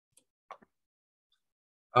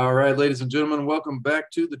All right, ladies and gentlemen, welcome back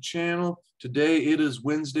to the channel. Today it is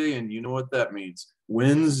Wednesday, and you know what that means.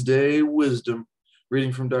 Wednesday Wisdom.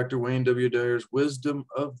 Reading from Dr. Wayne W. Dyer's Wisdom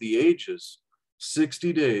of the Ages,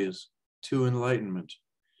 60 Days to Enlightenment.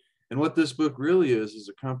 And what this book really is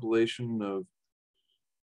a compilation of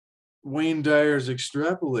Wayne Dyer's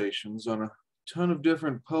extrapolations on a ton of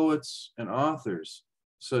different poets and authors,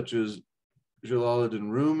 such as Jalaluddin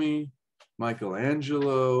Rumi,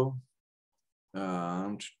 Michelangelo,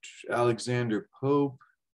 Alexander Pope,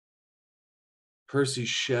 Percy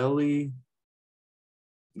Shelley.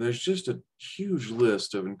 There's just a huge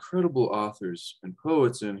list of incredible authors and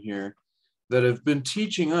poets in here that have been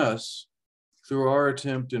teaching us through our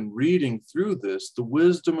attempt in reading through this, the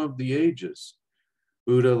wisdom of the ages.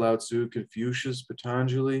 Buddha, Lao Tzu, Confucius,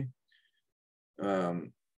 Patanjali,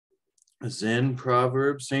 Zen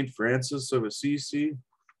proverbs, St. Francis of Assisi,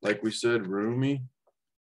 like we said, Rumi.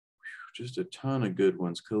 Just a ton of good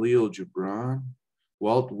ones. Khalil Gibran,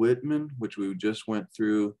 Walt Whitman, which we just went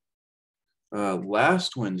through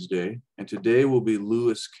last Wednesday, and today will be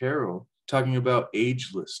Lewis Carroll talking about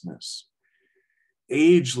agelessness.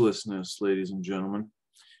 Agelessness, ladies and gentlemen.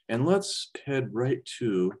 And let's head right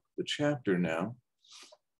to the chapter now.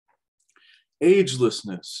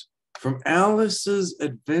 Agelessness, from Alice's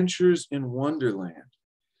Adventures in Wonderland.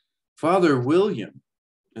 Father William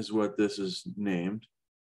is what this is named.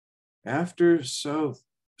 After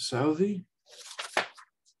Southey?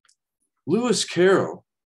 Lewis Carroll,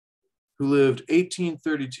 who lived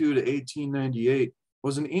 1832 to 1898,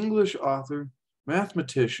 was an English author,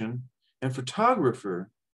 mathematician, and photographer.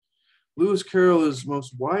 Lewis Carroll is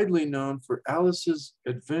most widely known for Alice's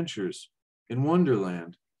Adventures in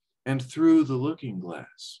Wonderland and Through the Looking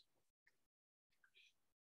Glass.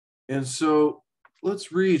 And so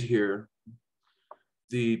let's read here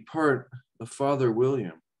the part of Father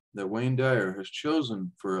William that Wayne Dyer has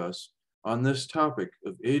chosen for us on this topic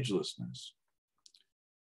of agelessness.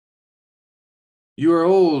 You are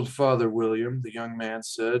old, Father William, the young man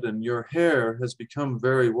said, and your hair has become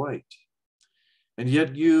very white. And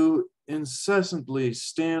yet you incessantly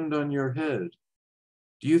stand on your head.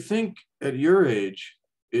 Do you think at your age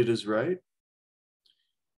it is right?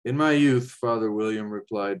 In my youth, Father William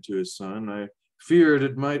replied to his son, I feared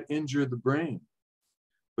it might injure the brain.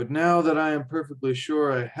 But now that I am perfectly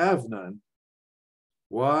sure I have none,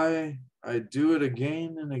 why, I do it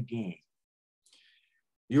again and again.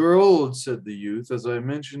 You are old, said the youth, as I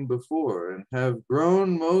mentioned before, and have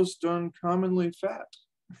grown most uncommonly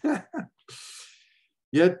fat.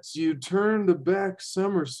 Yet you turned a back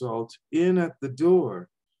somersault in at the door.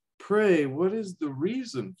 Pray, what is the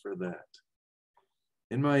reason for that?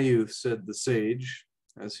 In my youth, said the sage,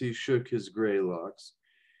 as he shook his gray locks,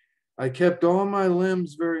 I kept all my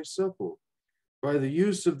limbs very supple. By the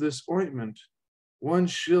use of this ointment, 1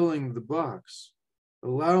 shilling the box.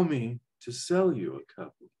 Allow me to sell you a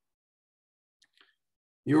couple.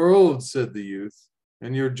 You are old, said the youth,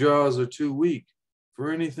 and your jaws are too weak for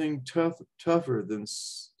anything tougher than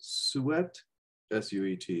suet,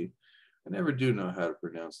 S-U-E-T. I never do know how to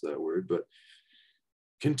pronounce that word, but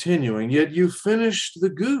continuing, yet you finished the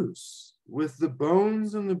goose with the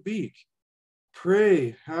bones and the beak.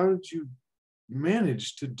 Pray, how did you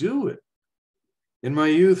manage to do it? In my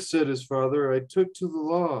youth, said his father, I took to the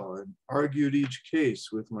law and argued each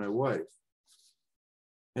case with my wife.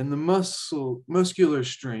 And the muscular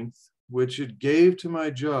strength which it gave to my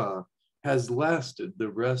jaw has lasted the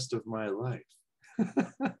rest of my life.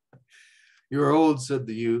 You are old, said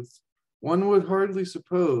the youth. One would hardly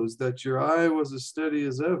suppose that your eye was as steady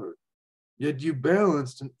as ever, yet you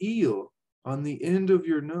balanced an eel on the end of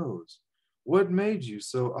your nose. What made you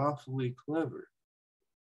so awfully clever?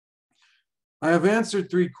 I have answered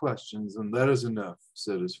 3 questions, and that is enough,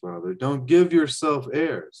 said his father. Don't give yourself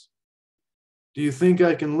airs. Do you think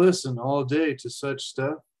I can listen all day to such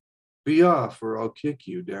stuff? Be off, or I'll kick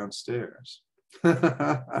you downstairs.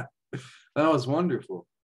 That was wonderful.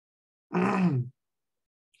 Now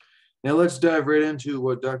let's dive right into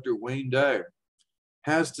what Dr. Wayne Dyer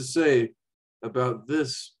has to say about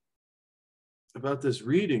this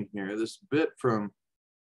reading here, this bit from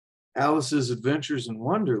Alice's Adventures in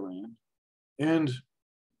Wonderland,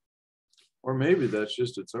 or maybe that's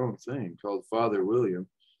just its own thing called Father William.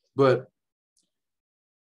 But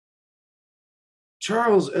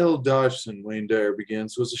Charles L. Dodgson, Wayne Dyer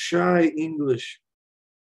begins, was a shy English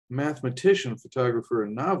mathematician, photographer,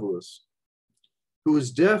 and novelist who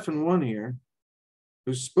was deaf in one ear,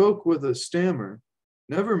 who spoke with a stammer,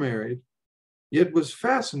 never married, yet was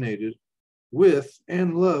fascinated with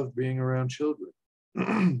and loved being around children.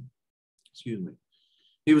 Excuse me.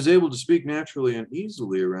 He was able to speak naturally and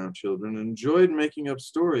easily around children and enjoyed making up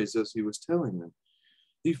stories as he was telling them.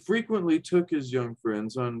 He frequently took his young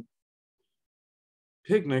friends on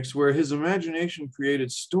picnics where his imagination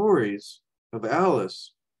created stories of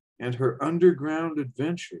Alice and her underground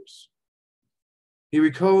adventures. He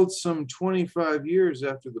recalled some 25 years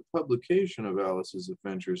after the publication of Alice's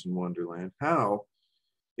Adventures in Wonderland how,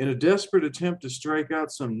 in a desperate attempt to strike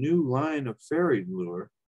out some new line of fairy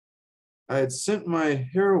lore, I had sent my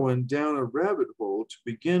heroine down a rabbit hole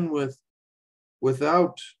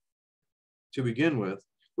without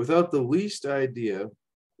the least idea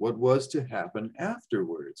what was to happen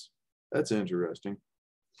afterwards. That's interesting.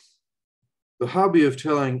 The hobby of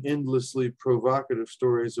telling endlessly provocative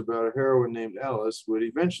stories about a heroine named Alice would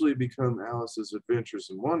eventually become Alice's Adventures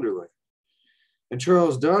in Wonderland. And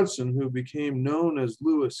Charles Dodgson, who became known as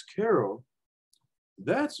Lewis Carroll,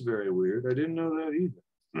 that's very weird. I didn't know that either.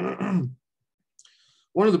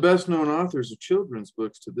 One of the best known authors of children's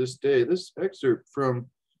books to this day, this excerpt from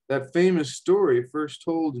that famous story first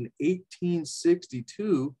told in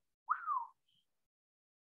 1862.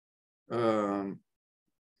 Wow,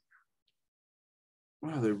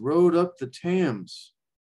 they rode up the Thames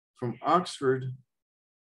from Oxford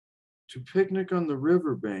to picnic on the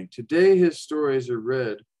riverbank. Today, his stories are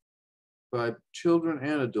read by children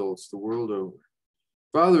and adults the world over.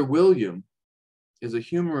 Father William is a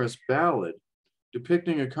humorous ballad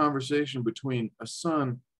depicting a conversation between a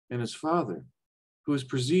son and his father, who is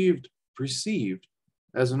perceived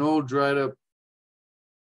as an old, dried-up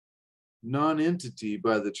non-entity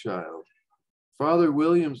by the child. Father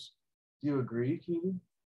William's, do you agree, Keaton?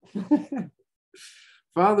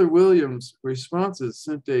 Father William's responses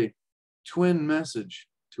sent a twin message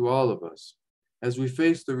to all of us as we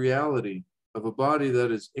face the reality of a body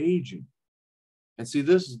that is aging. And see,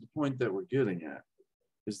 this is the point that we're getting at,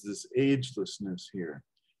 is this agelessness here.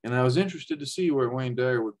 And I was interested to see where Wayne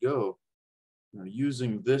Dyer would go,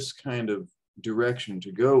 using this kind of direction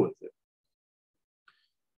to go with it.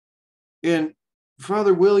 And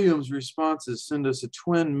Father William's responses send us a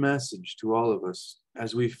twin message to all of us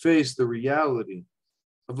as we face the reality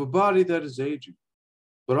of a body that is aging,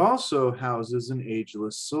 but also houses an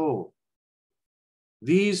ageless soul.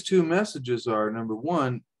 These two messages are, number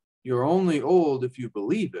one, you're only old if you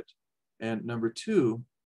believe it. And number two,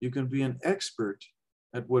 you can be an expert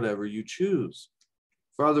at whatever you choose.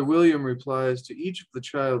 Father William replies to each of the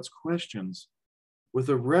child's questions with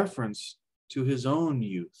a reference to his own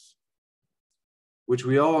youth, which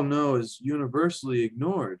we all know is universally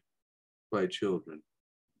ignored by children,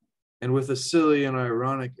 and with a silly and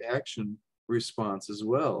ironic action response as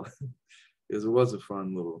well, because it was a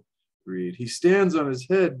fun little read. He stands on his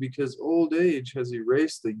head because old age has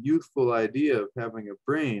erased the youthful idea of having a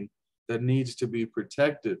brain that needs to be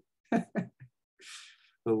protected.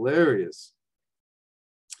 Hilarious.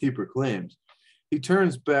 He proclaims. He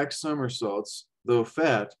turns back somersaults, though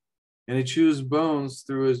fat, and he chews bones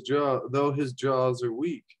through his jaw, though his jaws are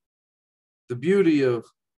weak. The beauty of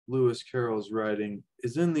Lewis Carroll's writing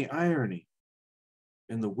is in the irony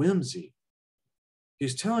and the whimsy.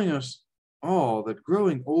 He's telling us all that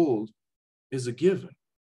growing old is a given.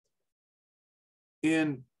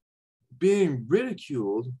 And being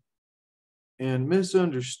ridiculed and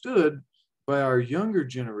misunderstood by our younger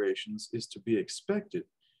generations is to be expected,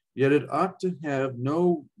 yet it ought to have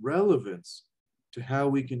no relevance to how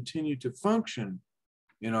we continue to function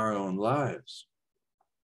in our own lives.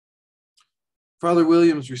 Father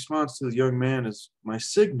William's response to the young man is my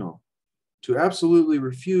signal to absolutely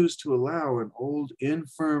refuse to allow an old,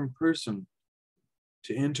 infirm person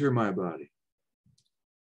to enter my body.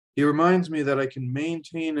 He reminds me that I can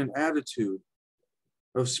maintain an attitude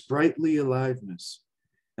of sprightly aliveness,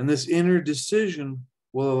 and this inner decision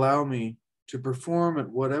will allow me to perform at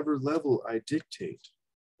whatever level I dictate,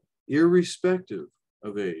 irrespective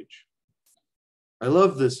of age. I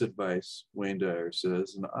love this advice, Wayne Dyer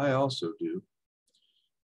says, and I also do.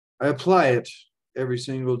 I apply it every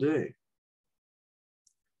single day.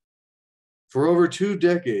 For over 2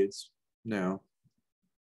 decades now,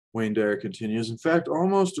 Wayne Dyer continues, in fact,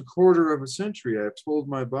 almost a quarter of a century, I have told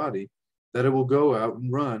my body that it will go out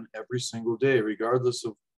and run every single day, regardless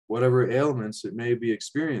of whatever ailments it may be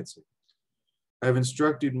experiencing. I have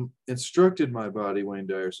instructed my body, Wayne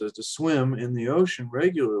Dyer says, to swim in the ocean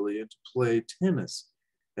regularly and to play tennis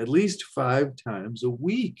at least 5 times a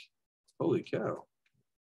week. Holy cow.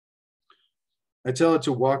 I tell it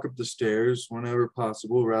to walk up the stairs whenever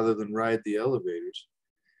possible rather than ride the elevators.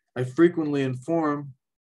 I frequently inform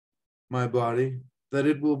my body that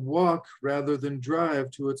it will walk rather than drive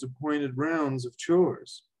to its appointed rounds of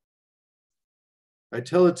chores. I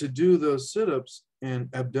tell it to do those sit-ups and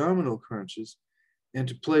abdominal crunches and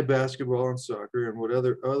to play basketball and soccer and what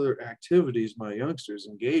other activities my youngsters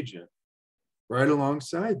engage in right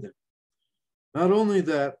alongside them. Not only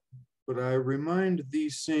that, but I remind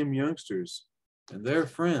these same youngsters and their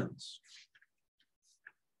friends.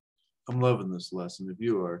 I'm loving this lesson. If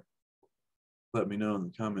you are, let me know in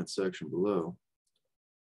the comments section below.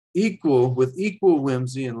 With equal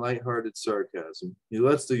whimsy and lighthearted sarcasm, he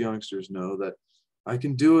lets the youngsters know that I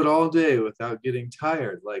can do it all day without getting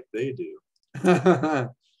tired like they do. To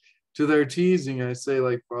their teasing, I say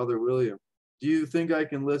like Father William, do you think I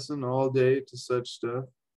can listen all day to such stuff?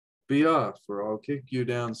 Be off, or I'll kick you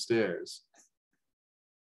downstairs.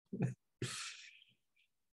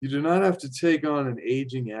 You do not have to take on an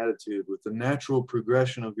aging attitude with the natural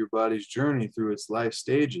progression of your body's journey through its life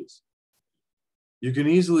stages. You can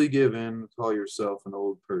easily give in and call yourself an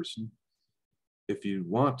old person if you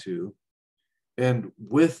want to, and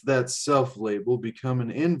with that self-label become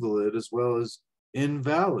an invalid as well as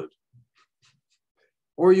invalid.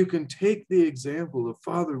 Or you can take the example of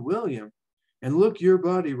Father William and look your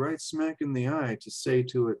body right smack in the eye to say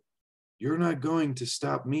to it, you're not going to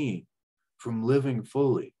stop me from living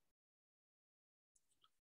fully.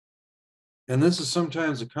 And this is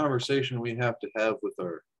sometimes a conversation we have to have with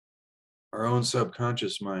our own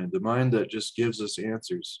subconscious mind, the mind that just gives us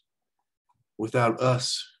answers without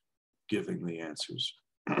us giving the answers.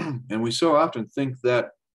 And we so often think that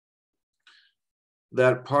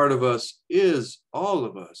that part of us is all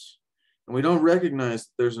of us. And we don't recognize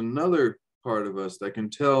that there's another part of us that can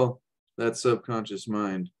tell that subconscious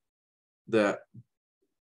mind that,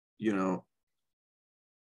 you know,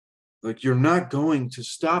 like, you're not going to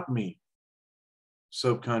stop me,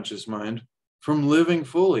 subconscious mind, from living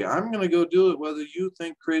fully. I'm going to go do it whether you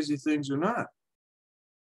think crazy things or not.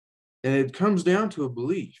 And it comes down to a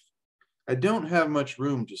belief. I don't have much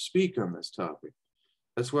room to speak on this topic.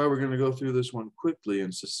 That's why we're going to go through this one quickly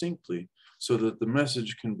and succinctly so that the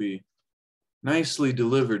message can be nicely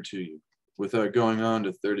delivered to you without going on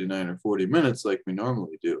to 39 or 40 minutes like we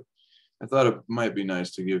normally do. I thought it might be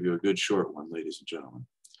nice to give you a good short one, ladies and gentlemen.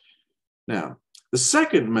 Now, the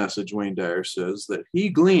second message Wayne Dyer says that he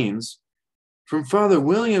gleans from Father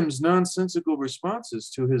William's nonsensical responses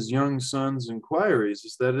to his young son's inquiries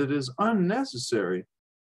is that it is unnecessary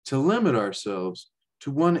to limit ourselves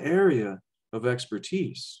to one area of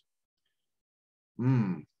expertise.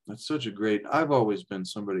 That's such a great, I've always been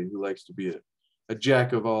somebody who likes to be a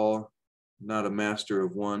jack of all, not a master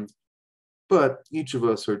of one, but each of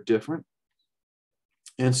us are different.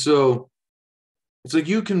 And so it's like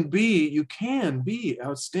you can be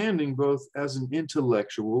outstanding both as an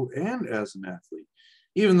intellectual and as an athlete,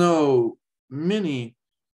 even though many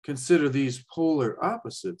consider these polar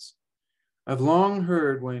opposites. I've long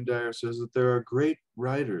heard, Wayne Dyer says, that there are great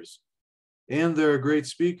writers and there are great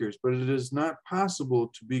speakers, but it is not possible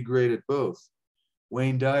to be great at both.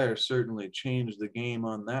 Wayne Dyer certainly changed the game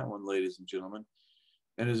on that one, ladies and gentlemen.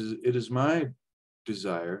 And it is my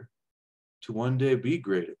desire to one day be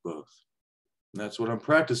great at both. And that's what I'm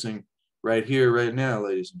practicing right here, right now,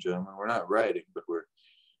 ladies and gentlemen. We're not writing, but we're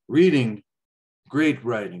reading great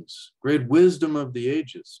writings, great wisdom of the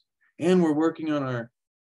ages. And we're working on our,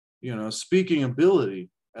 speaking ability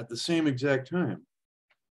at the same exact time.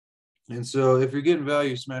 And so if you're getting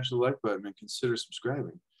value, smash the like button and consider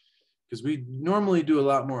subscribing, because we normally do a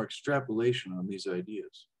lot more extrapolation on these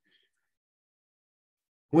ideas.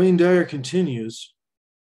 Wayne Dyer continues,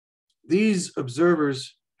 these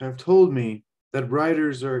observers have told me that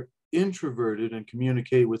writers are introverted and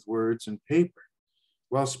communicate with words and paper,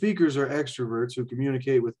 while speakers are extroverts who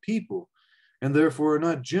communicate with people and therefore are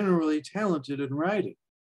not generally talented in writing.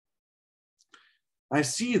 I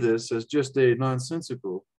see this as just as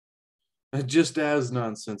nonsensical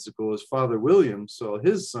as Father William saw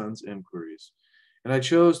his son's inquiries, and I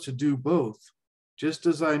chose to do both, just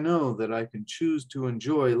as I know that I can choose to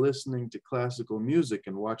enjoy listening to classical music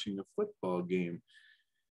and watching a football game,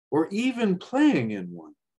 or even playing in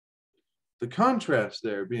one. The contrast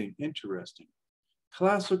there being interesting.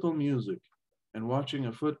 Classical music and watching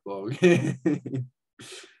a football game.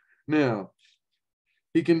 Now,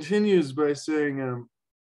 he continues by saying,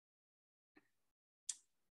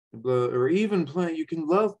 or even playing, you can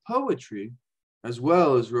love poetry as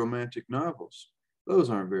well as romantic novels. Those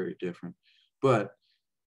aren't very different. But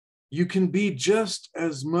you can be just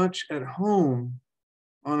as much at home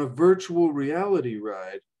on a virtual reality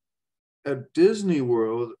ride at Disney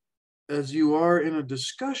World as you are in a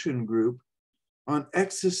discussion group on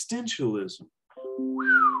existentialism.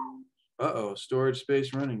 Uh-oh, storage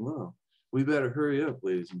space running low. We better hurry up,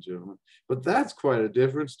 ladies and gentlemen. But that's quite a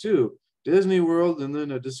difference too. Disney World, and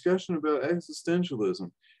then a discussion about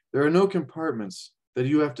existentialism. There are no compartments that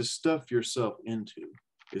you have to stuff yourself into,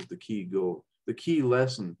 is the key goal, the key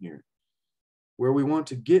lesson here, where we want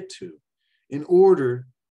to get to in order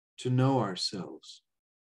to know ourselves.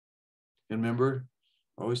 And remember,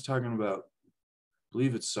 always talking about, I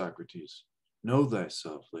believe it's Socrates, know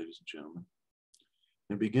thyself, ladies and gentlemen,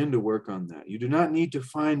 and begin to work on that. You do not need to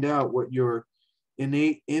find out what your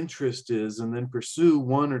innate interest is and then pursue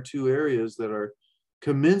one or two areas that are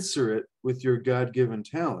commensurate with your God-given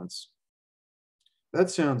talents. That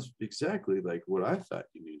sounds exactly like what I thought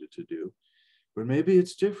you needed to do, but maybe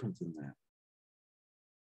it's different than that.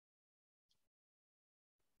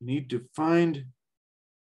 You need to find,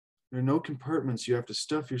 there are no compartments you have to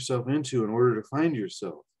stuff yourself into in order to find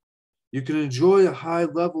yourself. You can enjoy a high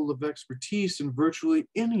level of expertise in virtually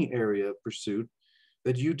any area of pursuit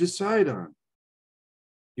that you decide on.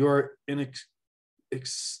 You're an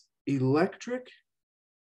electric,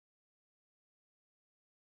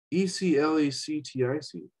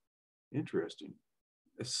 E-C-L-E-C-T-I-C, interesting,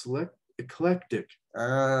 eclectic,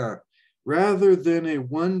 rather than a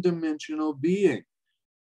one-dimensional being.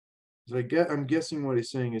 I'm guessing what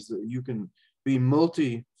he's saying is that you can be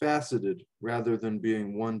multifaceted rather than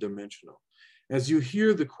being one-dimensional. As you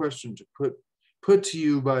hear the question put to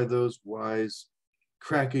you by those wise,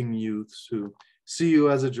 cracking youths who see you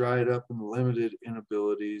as a dried up and limited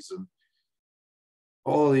inabilities and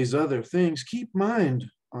all these other things, keep mind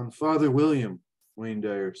on Father William, Wayne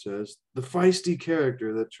Dyer says, the feisty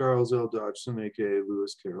character that Charles L. Dodgson, aka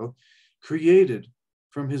Lewis Carroll, created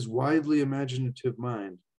from his widely imaginative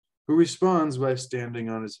mind, who responds by standing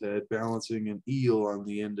on his head, balancing an eel on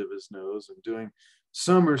the end of his nose, and doing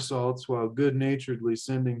somersaults while good-naturedly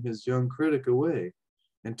sending his young critic away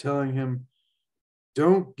and telling him,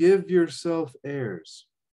 "Don't give yourself airs.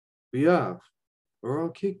 Be off, or I'll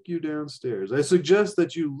kick you downstairs." I suggest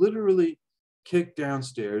that you literally kick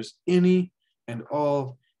downstairs any and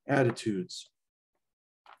all attitudes.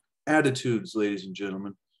 Attitudes, ladies and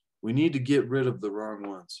gentlemen. We need to get rid of the wrong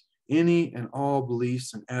ones. Any and all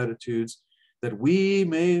beliefs and attitudes that we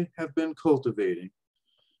may have been cultivating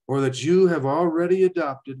or that you have already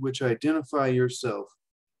adopted, which identify yourself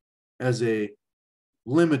as a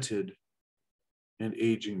limited and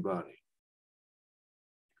aging body.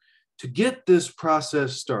 To get this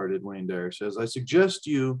process started, Wayne Dyer says, I suggest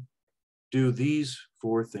you do these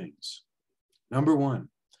 4 things. Number 1,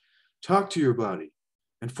 talk to your body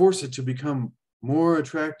and force it to become more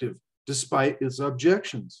attractive despite its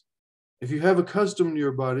objections. If you have accustomed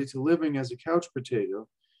your body to living as a couch potato,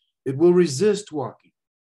 it will resist walking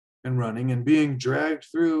and running and being dragged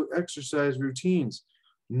through exercise routines.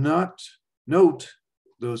 Note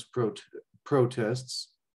those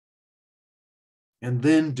protests and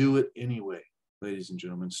then do it anyway, ladies and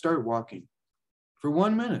gentlemen. Start walking for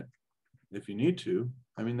 1 minute if you need to.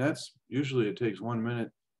 I mean, that's usually it takes 1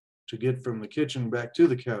 minute to get from the kitchen back to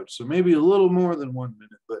the couch. So maybe a little more than 1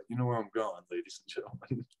 minute, but you know where I'm going, ladies and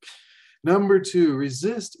gentlemen. Number 2,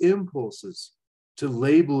 resist impulses to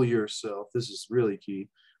label yourself, this is really key,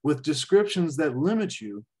 with descriptions that limit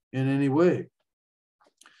you in any way.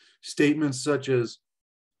 Statements such as,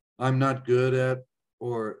 I'm not good at,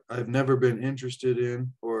 or I've never been interested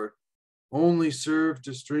in, or only serve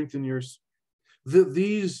to strengthen your...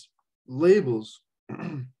 These labels,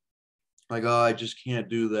 like, oh, I just can't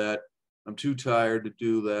do that. I'm too tired to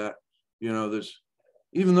do that. You know,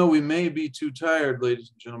 even though we may be too tired,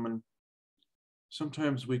 ladies and gentlemen,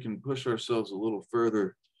 sometimes we can push ourselves a little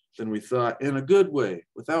further than we thought in a good way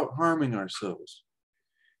without harming ourselves.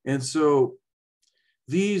 And so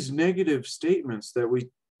these negative statements that we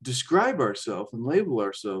describe ourselves and label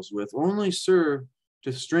ourselves with only serve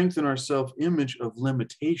to strengthen our self-image of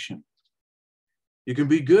limitation. You can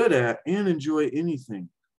be good at and enjoy anything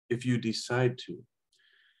if you decide to.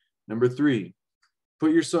 Number 3,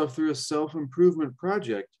 put yourself through a self-improvement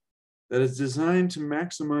project that is designed to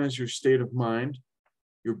maximize your state of mind,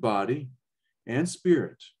 your body, and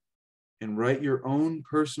spirit, and write your own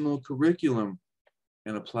personal curriculum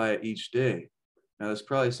and apply it each day. Now, this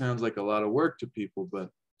probably sounds like a lot of work to people, but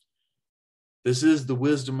this is the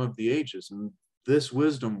wisdom of the ages, and this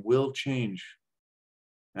wisdom will change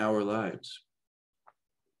our lives.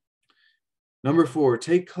 Number 4,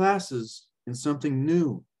 take classes in something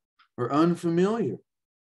new or unfamiliar,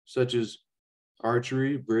 such as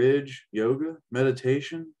archery, bridge, yoga,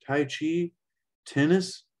 meditation, tai chi,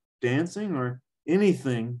 tennis, dancing, or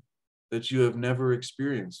anything that you have never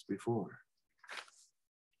experienced before.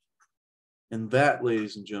 And that,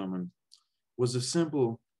 ladies and gentlemen, was a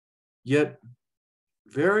simple yet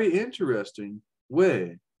very interesting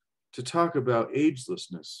way to talk about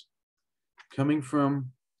agelessness coming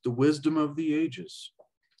from the wisdom of the ages,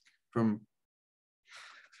 from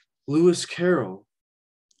Lewis Carroll,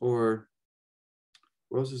 or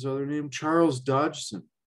what was his other name? Charles Dodgson.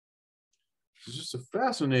 It's just a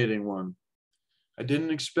fascinating one. I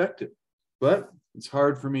didn't expect it, but it's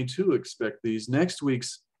hard for me to expect these. Next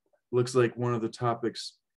week's looks like one of the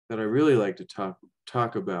topics that I really like to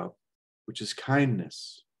talk about, which is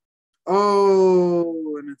kindness.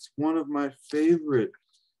 Oh, and it's one of my favorite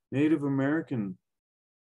Native American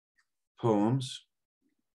poems,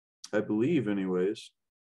 I believe anyways.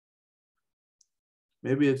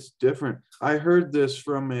 Maybe it's different. I heard this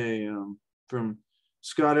from from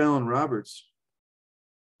Scott Allen Roberts,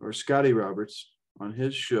 or Scotty Roberts, on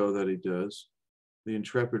his show that he does, the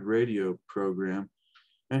Intrepid Radio program,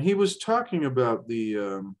 and he was talking about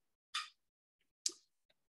the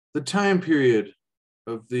time period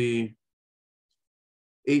of the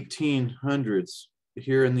 1800s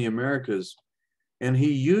here in the Americas, and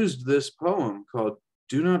he used this poem called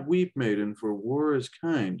 "Do Not Weep, Maiden, for War is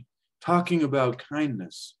Kind," talking about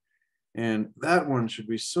kindness. And that one should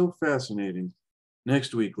be so fascinating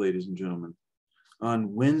next week, ladies and gentlemen,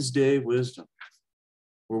 on Wednesday Wisdom,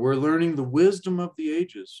 where we're learning the wisdom of the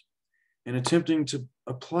ages and attempting to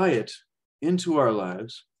apply it into our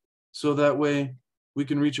lives so that way we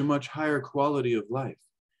can reach a much higher quality of life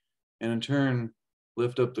and in turn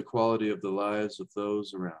lift up the quality of the lives of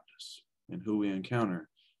those around us and who we encounter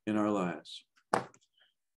in our lives.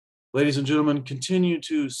 Ladies and gentlemen, continue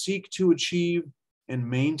to seek to achieve and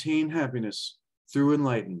maintain happiness through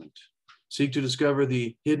enlightenment. Seek to discover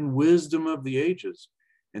the hidden wisdom of the ages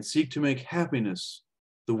and seek to make happiness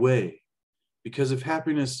the way. Because if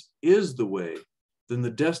happiness is the way, then the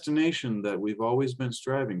destination that we've always been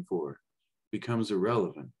striving for becomes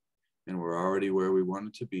irrelevant, and we're already where we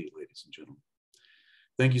wanted to be, ladies and gentlemen.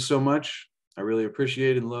 Thank you so much. I really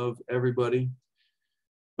appreciate and love everybody,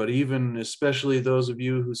 but even especially those of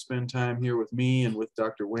you who spend time here with me and with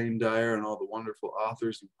Dr. Wayne Dyer and all the wonderful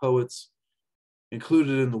authors and poets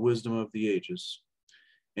included in the wisdom of the ages.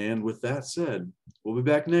 And with that said, we'll be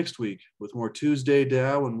back next week with more Tuesday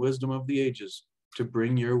Tao and Wisdom of the Ages to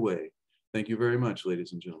bring your way. Thank you very much,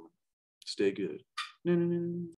 ladies and gentlemen. Stay good.